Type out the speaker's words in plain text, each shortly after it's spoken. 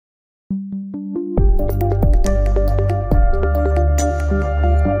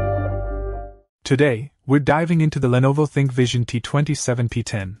Today, we're diving into the Lenovo ThinkVision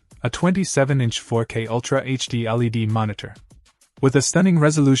T27p-10, a 27-inch 4K Ultra HD LED monitor. With a stunning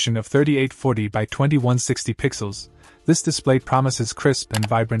resolution of 3840 by 2160 pixels, this display promises crisp and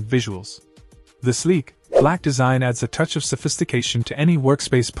vibrant visuals. The sleek, black design adds a touch of sophistication to any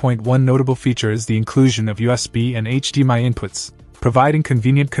workspace. One notable feature is the inclusion of USB and HDMI inputs, providing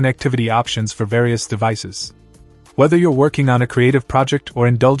convenient connectivity options for various devices. Whether you're working on a creative project or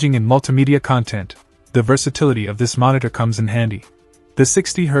indulging in multimedia content, the versatility of this monitor comes in handy. The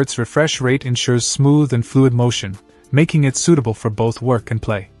 60Hz refresh rate ensures smooth and fluid motion, making it suitable for both work and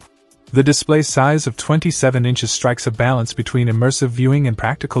play. The display size of 27 inches strikes a balance between immersive viewing and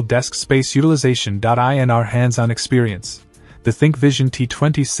practical desk space utilization. In our hands-on experience, the ThinkVision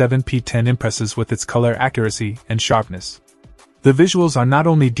T27p-10 impresses with its color accuracy and sharpness. The visuals are not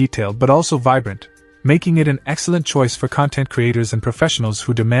only detailed but also vibrant, making it an excellent choice for content creators and professionals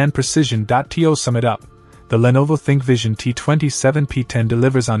who demand precision. To sum it up, the Lenovo ThinkVision T27p-10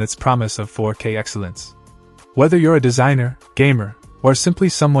 delivers on its promise of 4K excellence. Whether you're a designer, gamer, or simply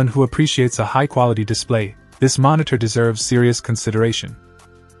someone who appreciates a high-quality display, this monitor deserves serious consideration.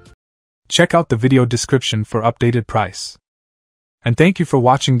 Check out the video description for updated price. And thank you for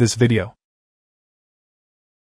watching this video.